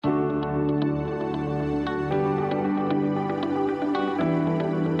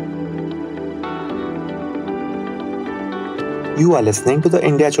You are listening to the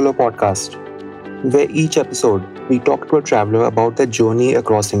India Chalo podcast, where each episode we talk to a traveler about their journey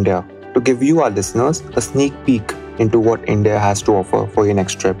across India to give you, our listeners, a sneak peek into what India has to offer for your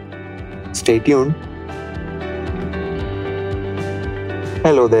next trip. Stay tuned.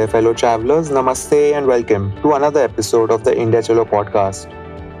 Hello there, fellow travelers. Namaste and welcome to another episode of the India Chalo podcast.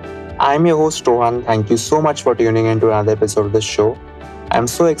 I'm your host Rohan. Thank you so much for tuning in to another episode of the show. I'm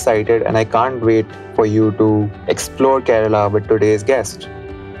so excited and I can't wait for you to explore Kerala with today's guest.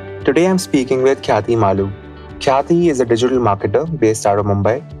 Today I'm speaking with Khyati Malu. Khyati is a digital marketer based out of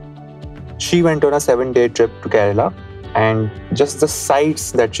Mumbai. She went on a 7-day trip to Kerala, and just the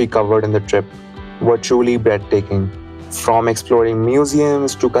sights that she covered in the trip were truly breathtaking. From exploring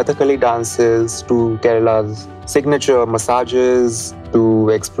museums to Kathakali dances to Kerala's signature massages to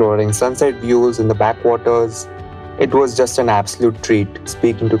exploring sunset views in the backwaters, it was just an absolute treat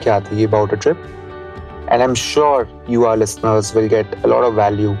speaking to Khyati about a trip. And I'm sure you, our listeners, will get a lot of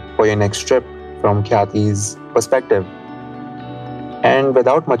value for your next trip from Khyati's perspective. And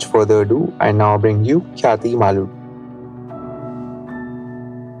without much further ado, I now bring you Khyati Malu.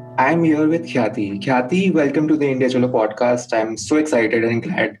 I'm here with Khyati. Khyati, welcome to the India Chalo podcast. I'm so excited and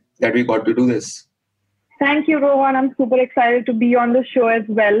glad that we got to do this. Thank you, Rohan. I'm super excited to be on the show as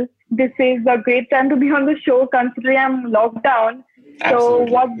well. This is a great time to be on the show considering I'm locked down. Absolutely,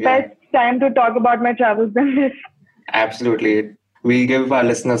 so what best time to talk about my travels than this? Absolutely. We'll give our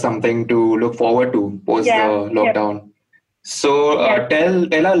listeners something to look forward to post the lockdown. Yep. So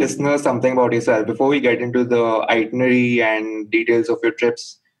tell our listeners something about yourself before we get into the itinerary and details of your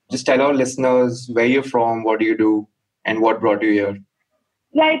trips. Just tell our listeners where you're from, what do you do, and what brought you here.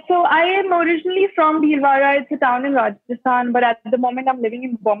 Right. So I am originally from Bhilwara. It's a town in Rajasthan, but at the moment I'm living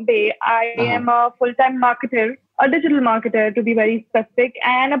in Bombay. I am a full-time marketer, a digital marketer to be very specific,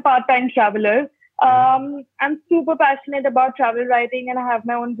 and a part-time traveler. I'm super passionate about travel writing and I have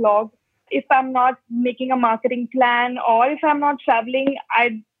my own blog. If I'm not making a marketing plan or if I'm not traveling,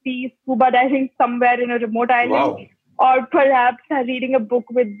 I'd be scuba diving somewhere in a remote island or perhaps reading a book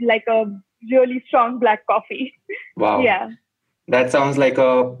with like a really strong black coffee. Wow. Yeah. That sounds like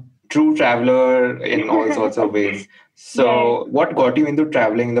a true traveler in all sorts of ways. So what got you into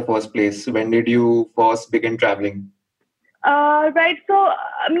traveling in the first place? When did you first begin traveling? Right. So,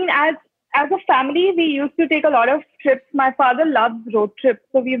 I mean, as a family, we used to take a lot of trips. My father loves road trips.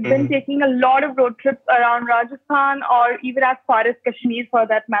 So we've been taking a lot of road trips around Rajasthan or even as far as Kashmir for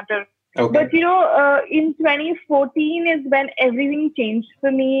that matter. Okay. But, in 2014 is when everything changed for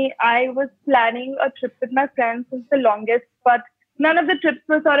me. I was planning a trip with my friends since the longest, but none of the trips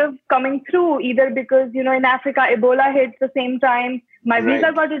were sort of coming through either because, in Africa, Ebola hit the same time. My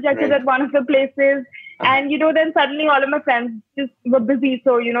visa got rejected at one of the places. And, then suddenly all of my friends just were busy.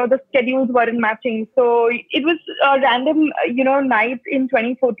 So, the schedules weren't matching. So it was a random, night in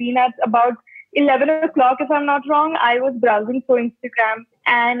 2014 at about 11 o'clock, if I'm not wrong. I was browsing through Instagram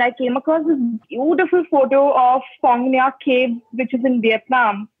and I came across this beautiful photo of Phong Nha Cave, which is in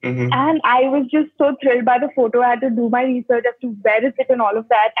Vietnam. And I was just so thrilled by the photo. I had to do my research as to where is it and all of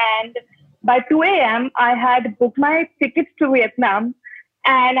that. And by 2 a.m., I had booked my tickets to Vietnam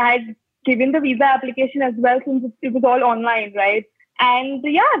and I had given the visa application as well since it was all online, right? And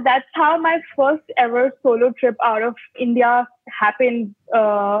that's how my first ever solo trip out of India happened.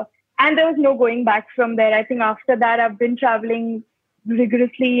 And there was no going back from there. I think after that, I've been traveling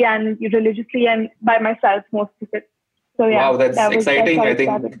rigorously and religiously and by myself most of it. So wow, that's exciting. I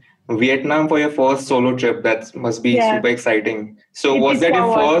think Vietnam for your first solo trip, that must be super exciting. So was that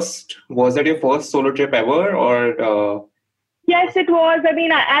your first solo trip ever or? Yes, it was. I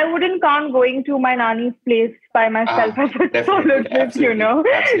mean, I wouldn't count going to my nanny's place by myself as a solo trip,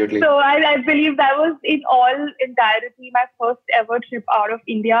 Absolutely. So I believe that was in all entirety my first ever trip out of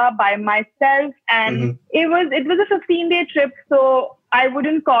India by myself. And it was a 15-day trip. So I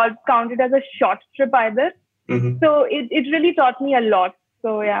wouldn't count it as a short trip either. So it really taught me a lot.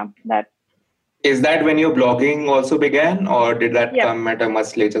 So that. Is that when your blogging also began or did that come at a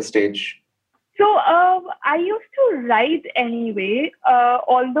much later stage? So I used to write anyway,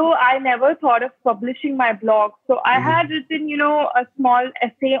 although I never thought of publishing my blog. So I had written, a small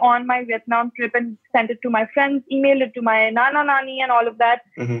essay on my Vietnam trip and sent it to my friends, emailed it to my Nana Nani and all of that.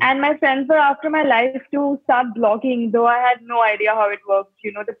 And my friends were after my life to start blogging, though I had no idea how it works,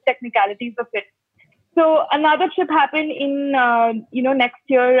 the technicalities of it. So another trip happened in, next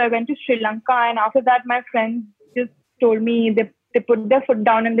year. I went to Sri Lanka, and after that, my friends just told me they put their foot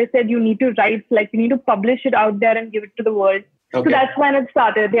down and they said, you need to write, you need to publish it out there and give it to the world. Okay. So that's when it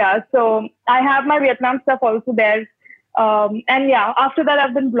started. So I have my Vietnam stuff also there. And yeah, after that,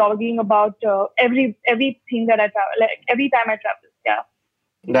 I've been blogging about everything that I travel, like every time I travel. Yeah.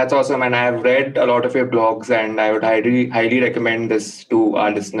 That's awesome. And I've read a lot of your blogs, and I would highly recommend this to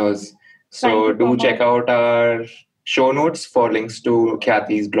our listeners. Thank So you so do check much. out our show notes for links to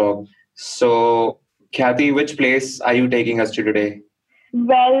Khyati's blog. So, Khyati, which place are you taking us to today?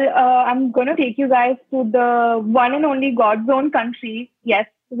 Well, I'm going to take you guys to the one and only God's own country. Yes,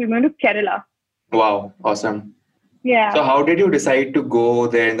 we're going to Kerala. Wow, awesome. Yeah. So, how did you decide to go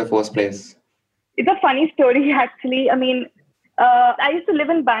there in the first place? It's a funny story, actually. I mean, I used to live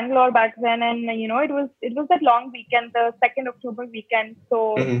in Bangalore back then, and it was that long weekend, the 2nd October weekend.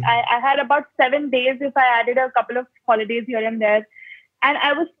 So Hmm. I had about 7 days if I added a couple of holidays here and there, and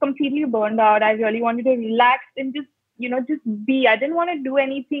I was completely burned out. I really wanted to relax and just be. I didn't want to do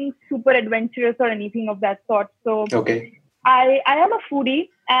anything super adventurous or anything of that sort. So Okay. I am a foodie,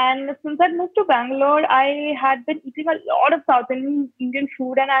 and since I moved to Bangalore, I had been eating a lot of South Indian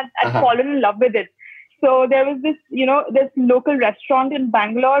food, and I'd Uh-huh. fallen in love with it. So there was this local restaurant in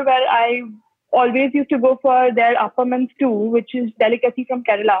Bangalore where I always used to go for their appam and stew, which is delicacy from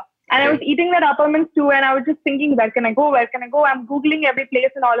Kerala. And I was Okay. eating that appam and stew, and I was just thinking, where can I go? Where can I go? I'm googling every place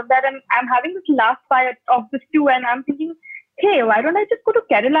and all of that, and I'm having this last bite of the stew, and I'm thinking, hey, why don't I just go to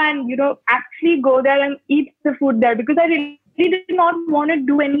Kerala and actually go there and eat the food there? Because I really did not want to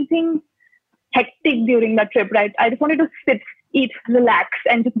do anything hectic during that trip, right? I just wanted to sit, eat, relax,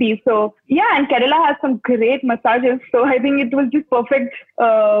 and just be. So yeah, and Kerala has some great massages. So I think it was just perfect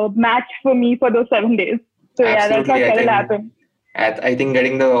match for me for those 7 days. So yeah, that's how Absolutely. I Kerala think happened. I think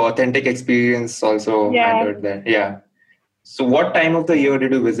getting the authentic experience also Yeah. mattered there. Yeah. So, what time of the year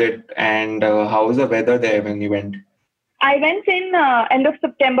did you visit, and how was the weather there when you went? I went in end of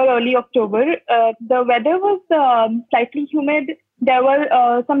September, early October. The weather was slightly humid. There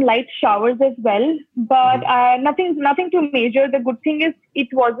were some light showers as well, but Mhm. nothing too major. The good thing is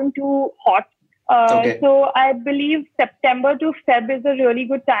it wasn't too hot. Okay. So I believe September to Feb is a really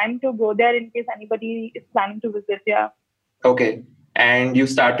good time to go there in case anybody is planning to visit. Yeah. Okay. And you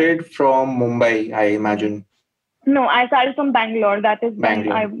started from Mumbai, I imagine. No, I started from Bangalore. That is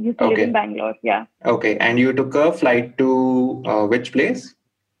when I Bangalore. used to live in Okay. Bangalore. Yeah. Okay. And you took a flight to which place?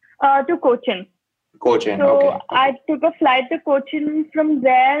 To Cochin. Cochin. So Okay. I Okay. took a flight to Cochin. From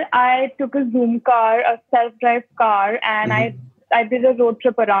there, I took a Zoom car, a self-drive car, and I Hmm. I did a road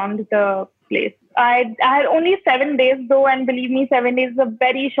trip around the place. I had only 7 days though, and believe me, 7 days is a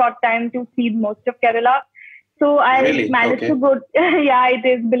very short time to see most of Kerala. So I Really? managed to Okay. go. Yeah, it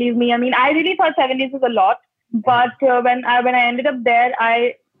is. Believe me. I mean, I really thought 7 days was a lot, Mhm. but when I ended up there,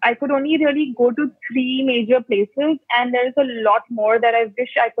 I could only really go to three major places, and there's a lot more that I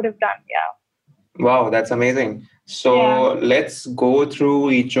wish I could have done. Yeah. Wow, that's amazing. Yeah. So let's go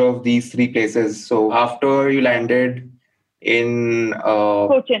through each of these three places. So after you landed in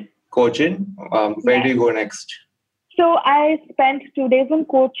Cochin. Cochin, where do Yeah. you go next? So I spent 2 days in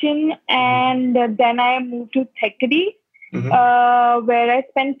Cochin, Hmm. and then I moved to Thekkady, Hmm. where I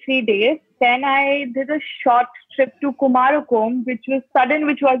spent 3 days. Then I did a short trip to Kumarakom, which was sudden,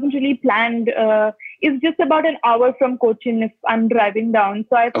 which wasn't really planned. It's just about an hour from Cochin if I'm driving down.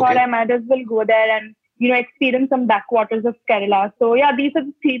 So I thought I Okay. might as well go there and experience some backwaters of Kerala. So yeah, these are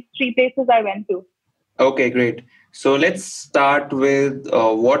the three places I went to. Okay, great. So let's start with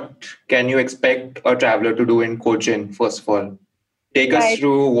what can you expect a traveler to do in Cochin, first of all? Take us Right.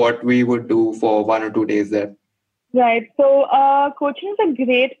 through what we would do for 1 or 2 days there. Right. So, Cochin is a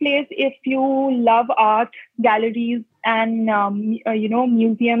great place if you love art, galleries, and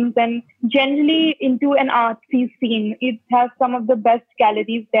museums, and generally into an artsy scene. It has some of the best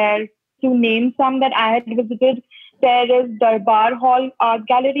galleries there. To name some that I had visited, there is Darbar Hall Art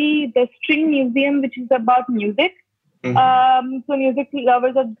Gallery, the String Museum, which is about music. Hmm. So music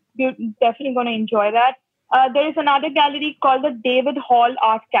lovers are definitely going to enjoy that. There is another gallery called the David Hall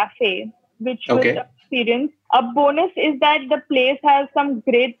Art Cafe, which was Okay. experience. A bonus is that the place has some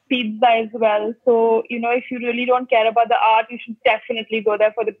great pizza as well. So, if you really don't care about the art, you should definitely go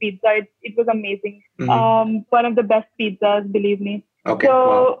there for the pizza. It was amazing. Hmm. One of the best pizzas, believe me. Okay. Wow.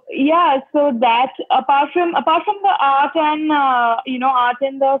 So yeah, so that apart from the art and art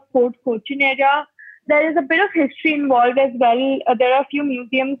in the Fort Cochin area, there is a bit of history involved as well. There are a few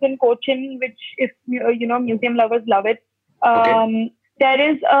museums in Cochin, which if museum lovers love it. Okay. There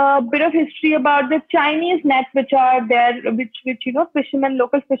is a bit of history about the Chinese nets which are there, which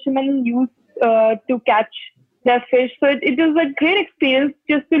local fishermen use to catch their fish. So it was a great experience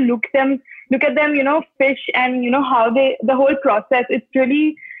just to look at them, fish, and how the whole process.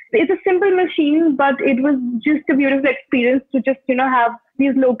 It's a simple machine, but it was just a beautiful experience to just have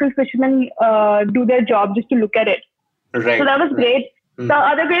these local fishermen do their job just to look at it. Right. So that was great. The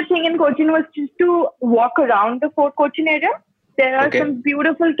other great thing in Cochin was just to walk around the Fort Cochin area. There are Okay. some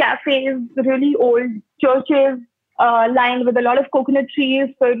beautiful cafes, really old churches, lined with a lot of coconut trees.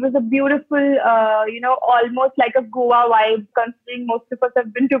 So it was a beautiful, almost like a Goa vibe, considering most of us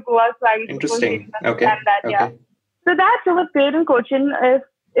have been to Goa, so I suppose you Interesting. can understand Okay. that, yeah. Okay. So that was great in Cochin.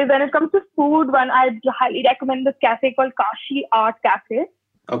 If when it comes to food, one I'd highly recommend this cafe called Kashi Art Cafe.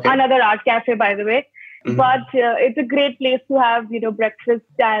 Okay. Another art cafe, by the way. But it's a great place to have, breakfast.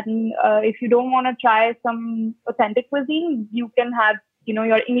 And if you don't want to try some authentic cuisine, you can have,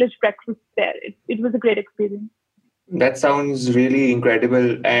 your English breakfast there. It was a great experience. That sounds really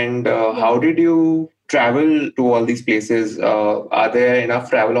incredible. And how did you travel to all these places? Are there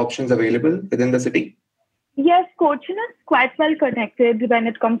enough travel options available within the city? Yes, Cochin is quite well connected when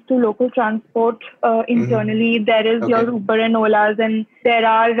it comes to local transport internally. There is your Okay. Uber and Olas, and there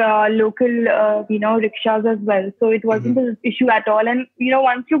are local, rickshaws as well. So it wasn't an issue at all. And,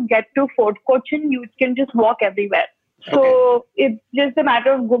 once you get to Fort Cochin, you can just walk everywhere. Okay. So it's just a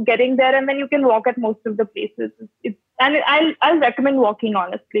matter of getting there, and then you can walk at most of the places. And I'll recommend walking,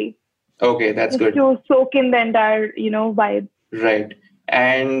 honestly, Okay, that's just good. to soak in the entire, vibe. Right.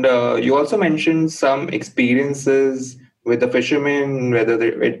 And you also mentioned some experiences with the fishermen, whether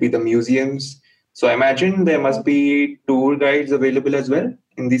it be the museums. So I imagine there must be tour guides available as well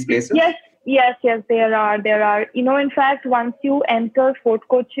in these places. Yes, yes, there are. There are. In fact, once you enter Fort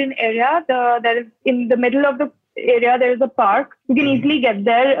Cochin area, there is in the middle of the area there is a park. You can easily get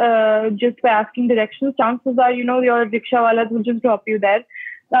there just by asking directions. Chances are, your rickshaw walas will just drop you there.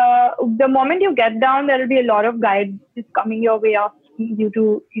 The moment you get down, there will be a lot of guides just coming your way, asking you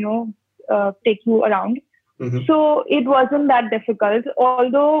to, take you around. So it wasn't that difficult,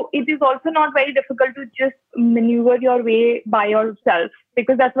 although it is also not very difficult to just maneuver your way by yourself,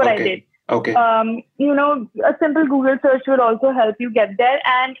 because that's what I did. Okay. A simple Google search will also help you get there.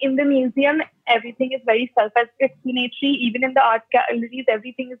 And in the museum, everything is very self-explanatory. Even in the art galleries,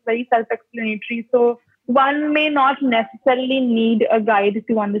 everything is very self-explanatory. So one may not necessarily need a guide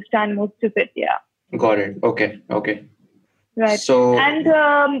to understand most of it. Yeah. Got it. Okay. Okay. Right. So,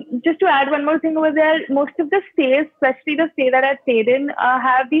 And just to add one more thing over there, most of the stays, especially the stay that I stayed in,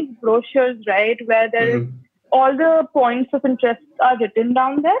 have these brochures, right, where there is all the points of interest are written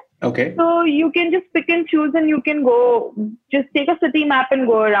down there. okay. So you can just pick and choose, and you can go, just take a city map and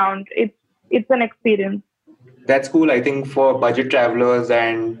go around. It's an experience. That's cool. I think for budget travelers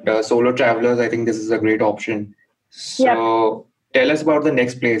and solo travelers, I think this is a great option. So tell us about the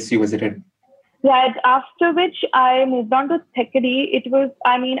next place you visited. Right. After which I moved on to Thekari. It was,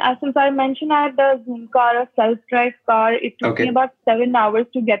 since I mentioned I had the Zoom car, a self-drive car, it took me about 7 hours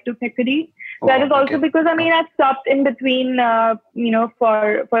to get to Thekari. That is also because, I stopped in between,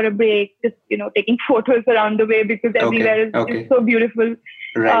 for a break, just, taking photos around the way because everywhere is just so beautiful.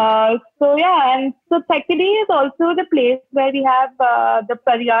 Right. And so Thekari is also the place where we have the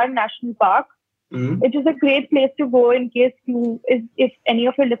Periyar National Park. It is a great place to go in case if any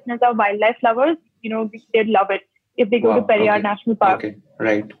of your listeners are wildlife lovers, they'd love it if they go to Periyar National Park. Okay,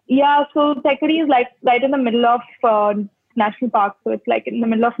 right. Yeah, so Thekari is like right in the middle of national park, so it's like in the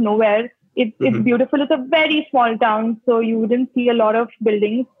middle of nowhere. It's beautiful. It's a very small town, so you wouldn't see a lot of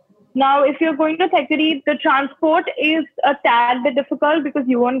buildings. Now, if you're going to Thekari, the transport is a tad bit difficult because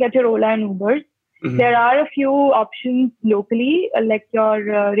you won't get your Ola and Ubers. There are a few options locally, like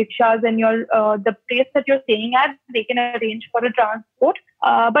your rickshaws and your the place that you're staying at. They can arrange for a transport,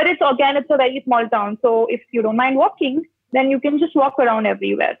 but it's a very small town. So if you don't mind walking, then you can just walk around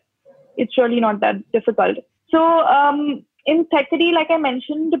everywhere. It's really not that difficult. So in Thekari, like I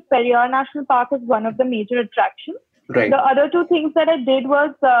mentioned, Periyar National Park is one of the major attractions. Right. The other two things that I did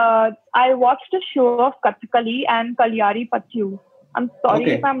was I watched a show of Kathakali and Kalyari Patyu. I'm sorry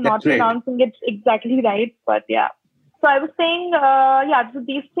if I'm not pronouncing it exactly right, but yeah. So I was saying, so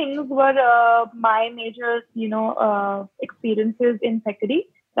these things were my major, experiences in Thekari.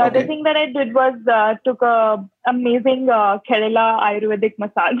 The other thing that I did was took a amazing Kerala Ayurvedic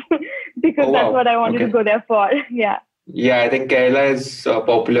massage because that's what I wanted to go there for. Yeah. Yeah, I think Kerala is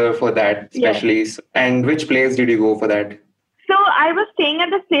popular for that, especially. Yes. And which place did you go for that? So I was staying at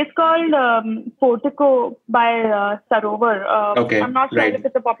this place called Portico by Sarovar. I'm not sure if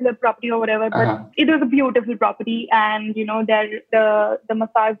it's a popular property or whatever, but it was a beautiful property. And, the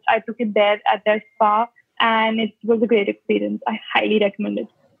massage, I took it there at their spa, and it was a great experience. I highly recommend it.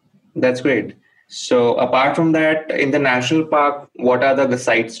 That's great. So apart from that, in the national park, what are the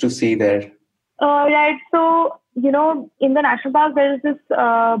sights to see there? Right. So, in the national park,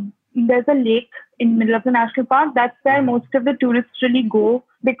 there's a lake in the middle of the national park. That's where most of the tourists really go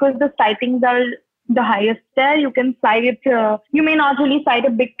because the sightings are the highest there. You can sight, you may not really sight a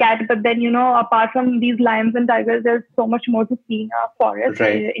big cat, but then, apart from these lions and tigers, there's so much more to see in our forest.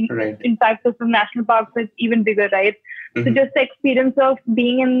 Right, right. In fact, there's some national parks that's even bigger, right? So just the experience of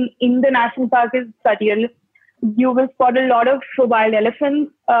being in the national park is surreal. You will spot a lot of wild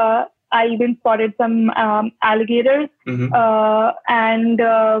elephants. I even spotted some alligators. And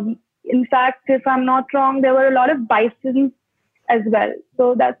in fact, if I'm not wrong, there were a lot of bisons as well.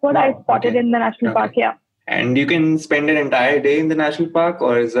 So that's what I spotted in the national park, yeah. And you can spend an entire day in the national park,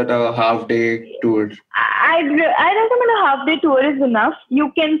 or is it a half-day tour? I recommend a half-day tour is enough.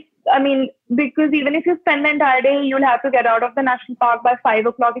 You can, because even if you spend the entire day, you'll have to get out of the national park by 5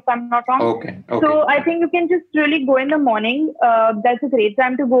 o'clock, if I'm not wrong. Okay. So I think you can just really go in the morning. That's a great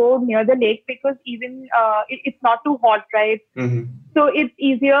time to go near the lake because even it's not too hot, right? So it's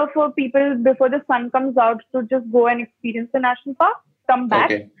easier for people before the sun comes out to just go and experience the national park, come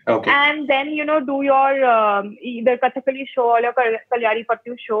back, and then, do your either Kathakali show or your Kalyari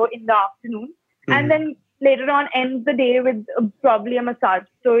Pattu show in the afternoon. And then later on end the day with probably a massage.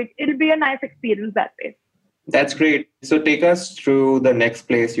 So it'll be a nice experience that way. That's great. So take us through the next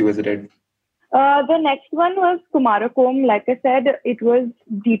place you visited. The next one was Kumarakom. Like I said, it was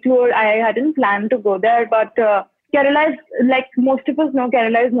detour. I hadn't planned to go there, but Kerala is, like most of us know,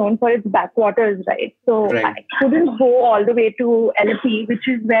 Kerala is known for its backwaters, right? So I couldn't go all the way to Alleppey, which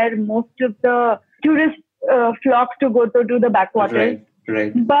is where most of the tourists flock to go to do the backwaters.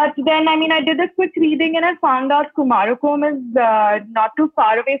 Right. But then, I did a quick reading and I found out Kumarakom is not too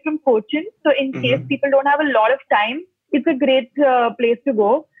far away from Cochin. So in case people don't have a lot of time, it's a great place to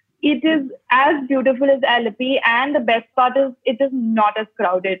go. It is as beautiful as Alleppey, and the best part is it is not as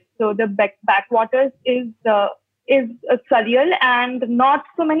crowded. So the backwaters is surreal and not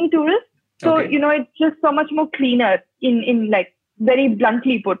so many tourists. So, it's just so much more cleaner in like very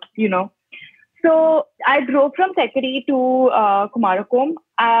bluntly put, So I drove from Thekkady to Kumarakom.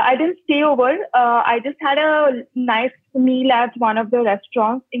 I didn't stay over. I just had a nice meal at one of the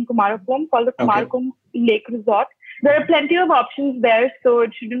restaurants in Kumarakom called the Kumarakom Lake Resort. There are plenty of options there, so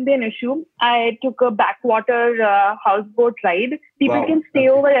it shouldn't be an issue. I took a backwater houseboat ride. People can stay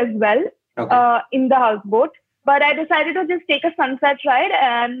over as well in the houseboat. But I decided to just take a sunset ride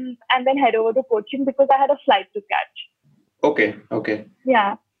and then head over to Cochin because I had a flight to catch. Okay.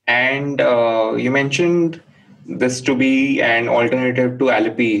 Yeah. And you mentioned this to be an alternative to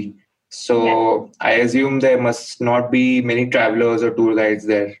Alleppey. So I assume there must not be many travelers or tour guides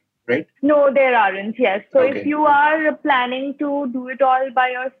there, right? No, there aren't, yes. So if you are planning to do it all by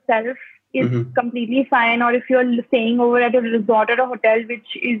yourself, it's completely fine. Or if you're staying over at a resort or a hotel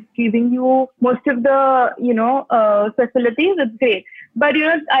which is giving you most of the, facilities, it's great. But,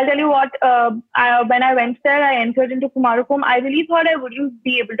 I'll tell you what, when I went there, I entered into Kumarakom. I really thought I wouldn't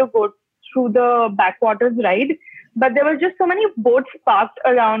be able to go through the backwaters ride. But there were just so many boats parked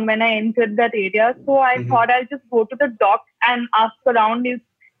around when I entered that area. So I thought I'll just go to the dock and ask around if,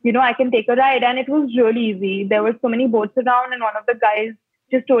 I can take a ride. And it was really easy. There were so many boats around and one of the guys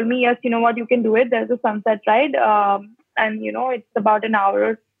just told me, yes, you know what, you can do it. There's a sunset ride. And, it's about an hour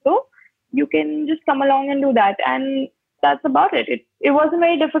or so. You can just come along and do that. And that's about it. It wasn't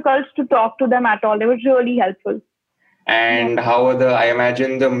very difficult to talk to them at all. They were really helpful. And how are I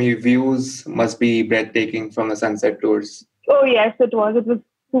imagine the views must be breathtaking from the sunset tours. Oh, yes, it was. It was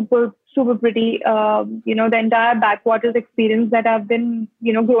super, super pretty. The entire backwaters experience that I've been,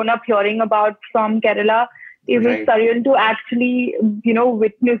 grown up hearing about from Kerala. It was surreal to actually,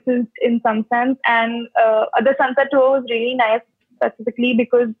 witness it in some sense. And the sunset tour was really nice, specifically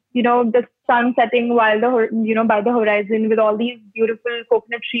because, the sun setting while by the horizon with all these beautiful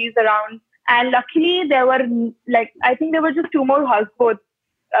coconut trees around. And luckily there were I think there were just 2 more houseboats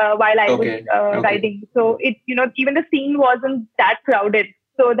while I was riding. So it, even the scene wasn't that crowded.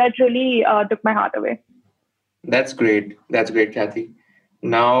 So that really took my heart away. That's great. Kathy.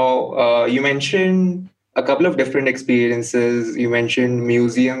 Now, you mentioned a couple of different experiences. You mentioned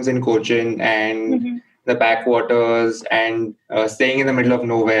museums in Cochin and the backwaters and staying in the middle of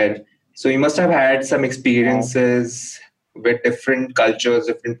nowhere. So you must have had some experiences with different cultures,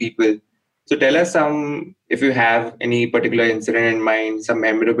 different people. So tell us if you have any particular incident in mind, some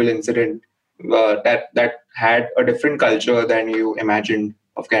memorable incident that had a different culture than you imagined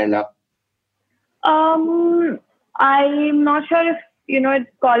of Kerala. I'm not sure if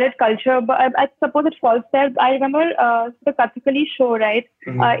call it culture, but I suppose it falls there. I remember the Kathakali show, right,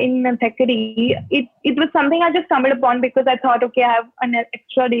 in Thekkady. It was something I just stumbled upon because I thought, okay, I have an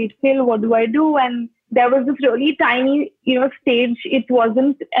extra day to fill. What do I do? And there was this really tiny, stage. It was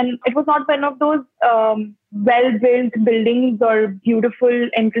not one of those well-built buildings or beautiful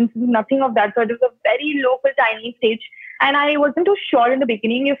entrances, nothing of that sort. It was a very local, tiny stage. And I wasn't too sure in the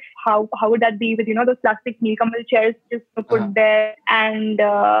beginning if how would that be with, those plastic Nilkamal chairs just put there and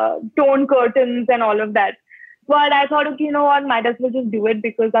tone curtains and all of that. But I thought, okay, you know what, might as well just do it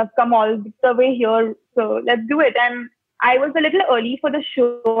because I've come all the way here. So let's do it. And I was a little early for the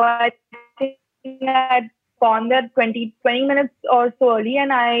show. I think I had gone there 20 minutes or so early.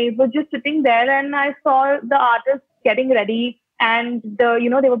 And I was just sitting there and I saw the artists getting ready. And they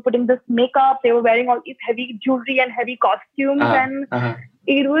were putting this makeup. They were wearing all these heavy jewelry and heavy costumes.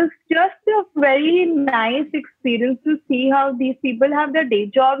 It was just a very nice experience to see how these people have their day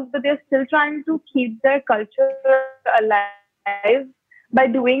jobs, but they're still trying to keep their culture alive by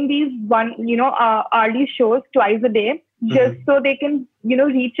doing these hourly shows twice a day, just so they can,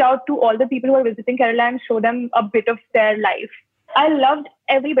 reach out to all the people who are visiting Kerala and show them a bit of their life. I loved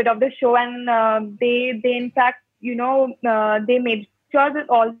every bit of the show, and they in fact, they made sure that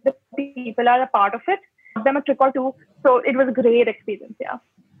all the people are a part of it. Them a trick or two. So it was a great experience. Yeah.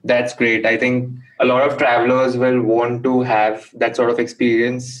 That's great. I think a lot of travelers will want to have that sort of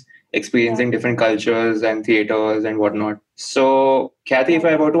experiencing different cultures and theaters and whatnot. So, Kathy, if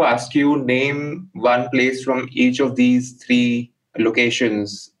I were to ask you, name one place from each of these three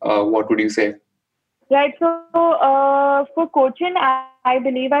locations, what would you say? Right. So for Cochin, I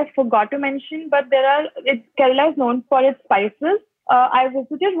believe I forgot to mention, but Kerala is known for its spices. I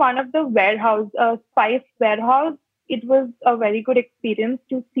visited one of the spice warehouse. It was a very good experience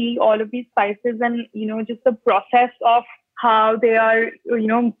to see all of these spices and, just the process of how they are,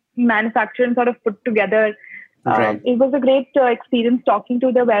 manufactured and sort of put together. Right. It was a great experience talking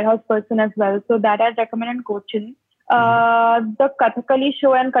to the warehouse person as well. So that I'd recommend in Cochin. The Kathakali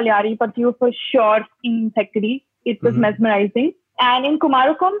show and Kalyari Pattu for sure in Thekri. It was mesmerizing. And in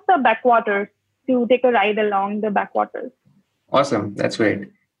Kumarakam, the backwaters, to take a ride along the backwaters. Awesome. That's great.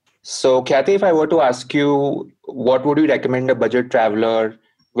 So, Kathy, if I were to ask you, what would you recommend a budget traveler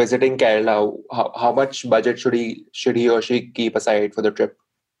visiting Kerala? How much budget should he or she keep aside for the trip?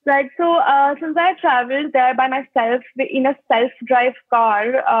 Right. So, since I traveled there by myself in a self-drive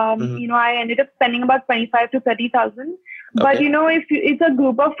car, I ended up spending about 25 to 30,000. But if it's a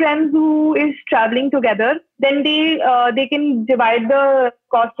group of friends who is traveling together, then they can divide the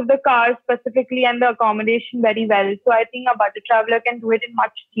cost of the car specifically and the accommodation very well. So I think a budget traveler can do it in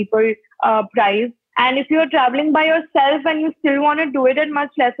much cheaper price. And if you're traveling by yourself and you still want to do it at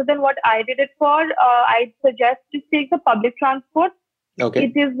much lesser than what I did it for, I'd suggest to take the public transport. Okay.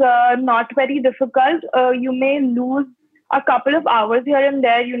 It is not very difficult. You may lose a couple of hours here and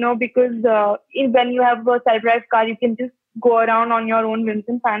there, because when you have a self-drive car, you can just go around on your own whims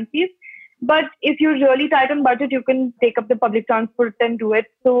and fancies. But if you're really tight on budget, you can take up the public transport and do it.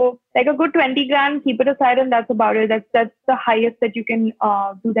 So like a good 20 grand, keep it aside, and that's about it. That's the highest that you can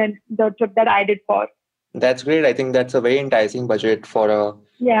do the trip that I did for. That's great. I think that's a very enticing budget for a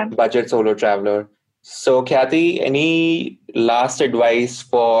budget solo traveler. So, Kathy, any last advice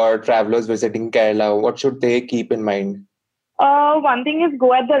for travelers visiting Kerala? What should they keep in mind? One thing is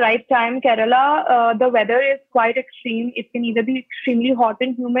go at the right time. Kerala, the weather is quite extreme. It can either be extremely hot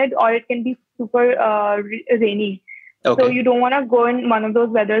and humid or it can be super rainy. Okay. So you don't want to go in one of those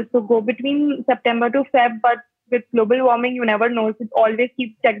weathers. So go between September to Feb, but with global warming, you never know. So always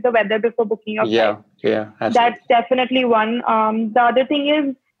check the weather before booking your flight. Yeah. Absolutely. That's definitely one. The other thing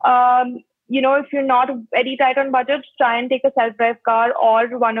is, if you're not very tight on budget, try and take a self-drive car or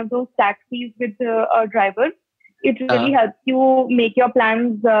one of those taxis with a driver. It really helps you make your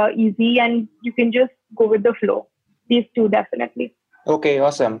plans easy and you can just go with the flow. These two, definitely. Okay,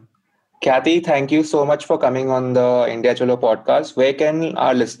 awesome. Kathy, thank you so much for coming on the India Chalo podcast. Where can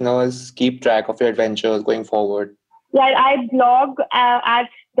our listeners keep track of your adventures going forward? Yeah, I blog at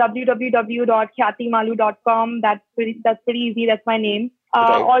www.khyatimalu.com. That's pretty easy. That's my name.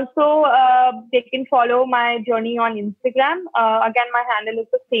 Right. Also, they can follow my journey on Instagram. Again, my handle is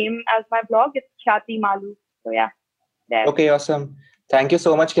the same as my blog. It's Khyati Malu. So yeah. There. Okay, awesome. Thank you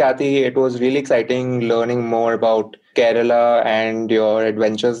so much, Kathy. It was really exciting learning more about Kerala and your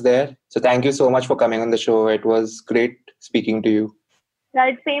adventures there. So thank you so much for coming on the show. It was great speaking to you.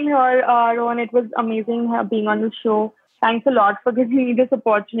 Right, same here, Rohan. It was amazing being on the show. Thanks a lot for giving me this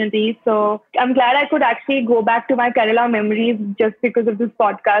opportunity. So I'm glad I could actually go back to my Kerala memories just because of this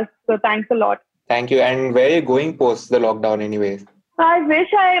podcast. So thanks a lot. Thank you. And where are you going post the lockdown anyways? I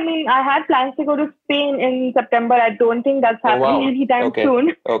I had plans to go to Spain in September. I don't think that's happening anytime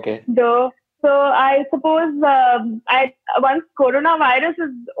soon. Okay. Though So I suppose I once coronavirus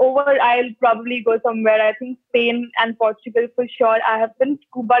is over, I'll probably go somewhere. I think Spain and Portugal for sure. I have been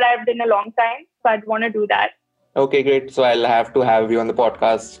scuba dived in a long time, so I'd want to do that. Okay, great. So I'll have to have you on the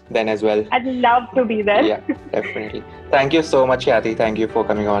podcast then as well. I'd love to be there. Yeah, definitely. Thank you so much, Khyati. Thank you for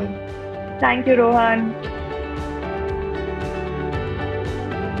coming on. Thank you, Rohan.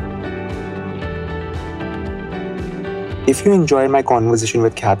 If you enjoyed my conversation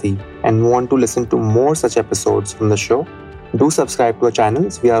with Khyati and want to listen to more such episodes from the show, do subscribe to our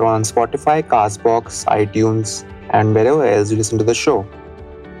channels. We are on Spotify, Castbox, iTunes, and wherever else you listen to the show.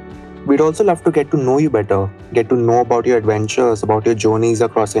 We'd also love to get to know you better, get to know about your adventures, about your journeys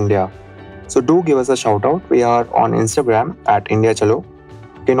across India. So do give us a shout out. We are on Instagram at India Chalo.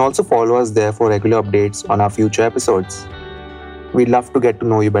 You can also follow us there for regular updates on our future episodes. We'd love to get to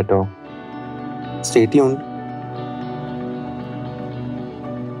know you better. Stay tuned.